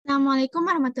Assalamualaikum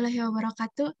warahmatullahi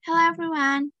wabarakatuh. Hello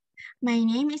everyone. My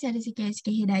name is RIZKIKI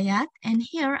AZKIA HIDAYAT, and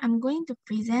here I'm going to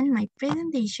present my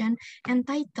presentation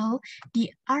entitled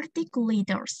The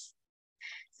Articulators.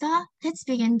 So let's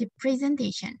begin the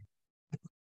presentation.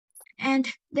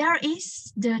 And there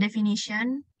is the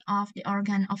definition of the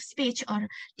organ of speech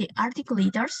or the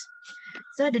articulators.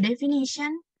 So the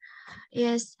definition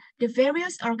is the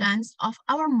various organs of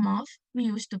our mouth we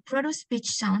use to produce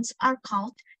speech sounds are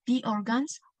called the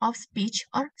organs of speech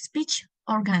or speech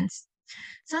organs.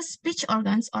 So speech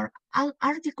organs or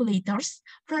articulators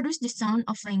produce the sound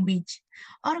of language.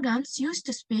 Organs used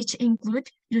to speech include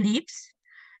the lips,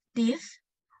 teeth,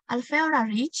 alveolar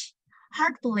ridge,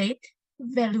 hard palate,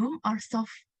 velum or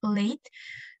soft palate,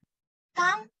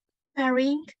 tongue,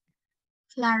 pharynx,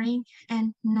 larynx,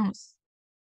 and nose.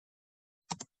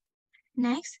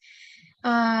 Next,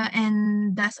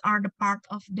 and those are the part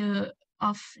of the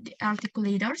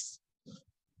articulators,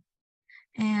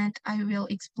 and I will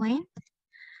explain.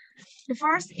 The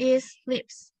first is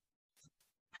lips.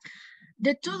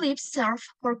 The two lips serve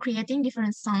for creating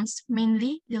different sounds,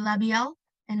 mainly the labial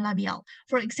and labial.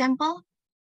 For example,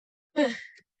 p,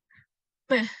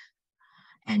 p,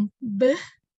 and b,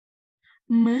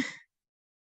 m,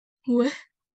 w,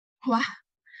 wa,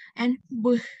 and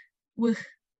w, w,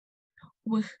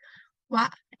 w, wa,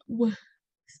 w,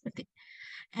 seperti.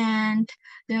 And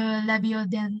the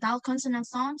labiodental consonant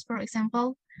sounds, for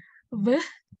example, v,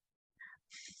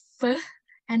 f,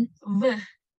 and v,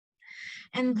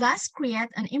 and thus create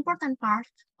an important part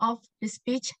of the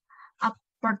speech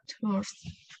apertures.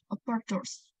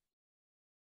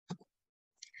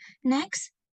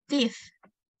 Next, teeth.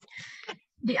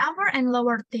 The upper and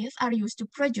lower teeth are used to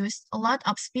produce a lot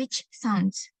of speech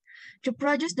sounds. To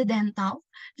produce the dental,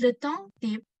 the tongue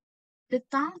tip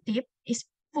is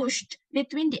pushed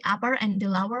between the upper and the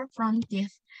lower front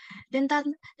teeth.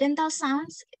 Dental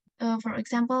sounds, for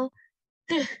example,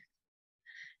 t,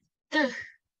 t,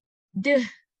 d,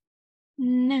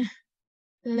 n,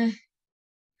 l.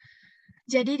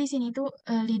 Jadi di sini tuh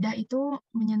lidah itu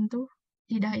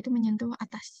menyentuh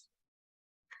atas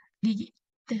gigi.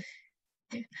 T.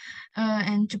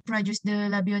 And to produce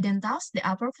the labiodentals, the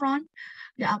upper front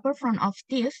of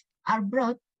teeth are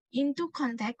brought into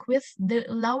contact with the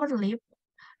lower lip,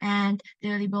 and the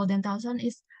labiodental sound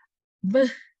is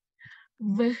b,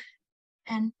 v,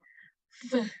 and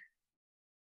v.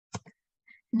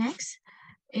 Next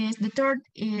is the third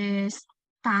is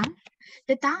tongue.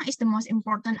 The tongue is the most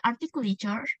important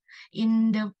articulator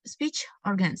in the speech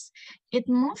organs. It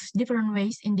moves different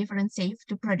ways in different shapes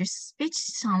to produce speech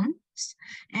sounds,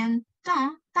 and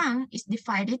tongue is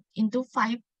divided into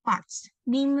 5 parts,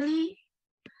 namely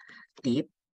tip,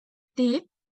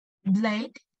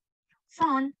 blade,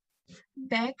 front,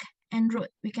 back, and root.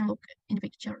 We can look in the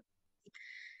picture.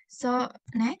 So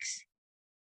next,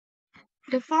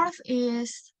 the fourth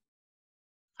is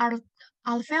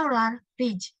alveolar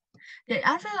ridge. The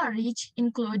alveolar ridge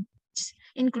includes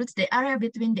the area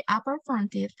between the upper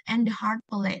front teeth and the hard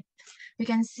palate. We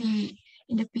can see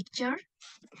in the picture.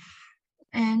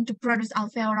 And to produce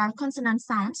alveolar consonant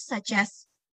sounds such as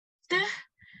t,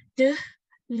 d,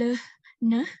 l,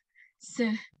 n, s,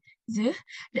 z,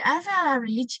 the alveolar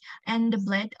ridge and the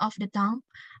blade of the tongue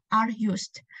are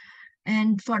used.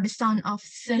 And for the sound of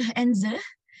s and z,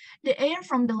 the air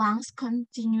from the lungs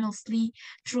continuously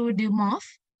through the mouth,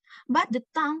 but the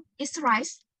tongue is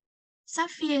raised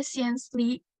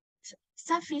sufficiently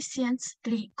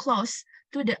close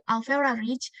to the alveolar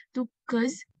ridge to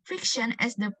cause friction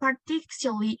as the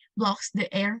partially blocks the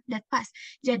air that pass.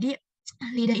 Jadi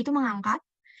lidah itu mengangkat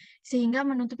sehingga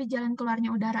menutupi jalan keluarnya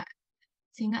udara,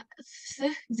 sehingga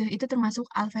itu termasuk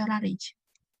alveolar ridge.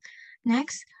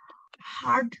 Next,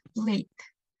 hard palate,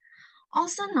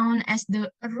 also known as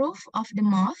the roof of the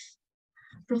mouth.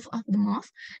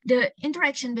 The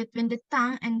interaction between the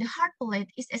tongue and the hard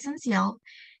palate is essential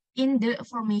in the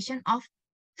formation of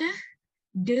t,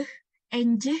 d,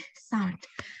 and j sound.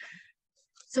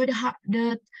 So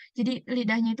jadi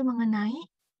lidahnya itu mengenai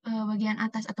bagian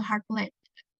atas atau hard palate.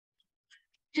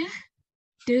 D,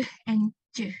 and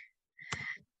j.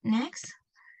 Next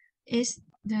is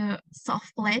the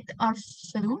soft palate or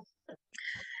velum.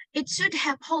 It should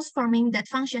have holes forming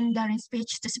that function during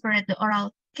speech to separate the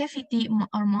oral cavity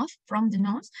or mouth from the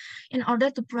nose in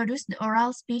order to produce the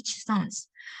oral speech sounds.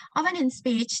 Often in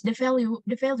speech, the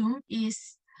velum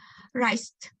is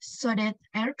raised so that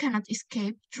air cannot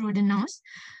escape through the nose.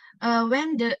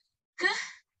 When the k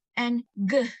and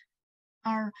g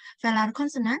or velar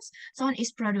consonants sound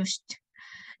is produced,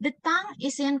 the tongue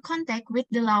is in contact with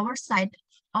the lower side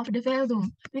of the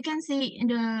velum. We can see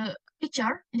in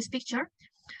this picture.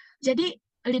 Jadi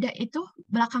lidah itu,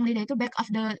 belakang lidah itu, back of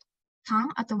the tongue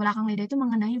atau belakang lidah itu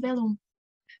mengenai velum,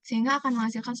 sehingga akan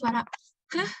menghasilkan suara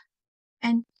k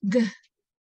and g,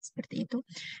 seperti itu.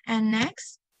 And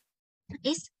next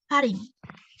is pharynx.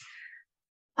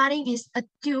 Pharynx is a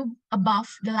tube above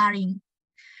the larynx,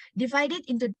 divided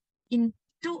into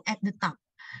at the top,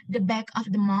 the back of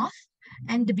the mouth,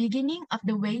 and the beginning of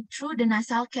the way through the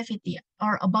nasal cavity,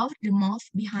 or above the mouth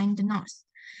behind the nose.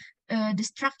 The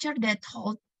structure that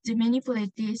holds the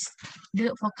manipulates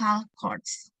the vocal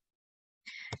cords.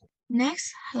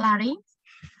 Next, larynx.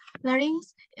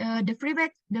 Larynx,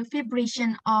 the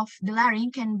vibration of the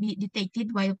larynx can be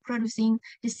detected while producing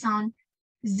the sound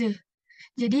z.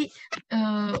 Jadi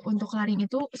untuk larynx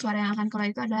itu suara yang akan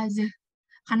keluar itu adalah z,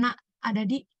 karena ada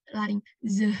di larynx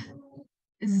z,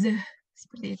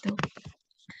 seperti itu.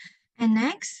 And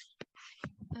next,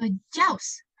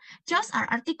 jaws. Jaws are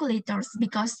articulators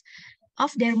because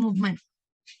of their movement.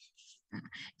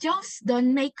 Jaws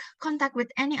don't make contact with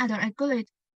any other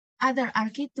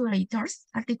articulators,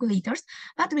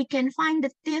 but we can find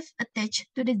the teeth attached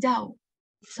to the jaw.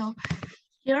 So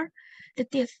here, the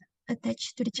teeth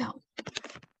attached to the jaw.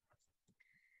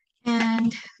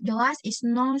 And the last is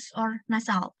nose or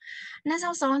nasal.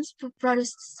 Nasal sounds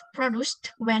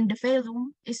produced when the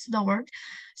velum is lowered,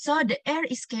 so the air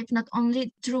escapes not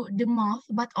only through the mouth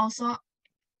but also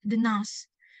the nose.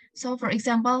 So, for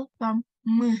example, from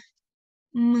m,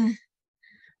 n,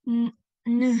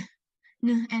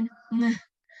 and ng,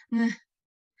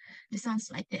 the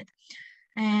sounds like that.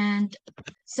 And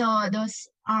so those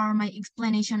are my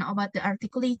explanation about the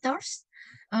articulators.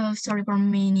 Sorry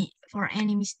for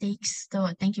any mistakes.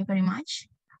 So thank you very much.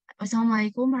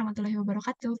 Wassalamualaikum warahmatullahi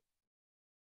wabarakatuh.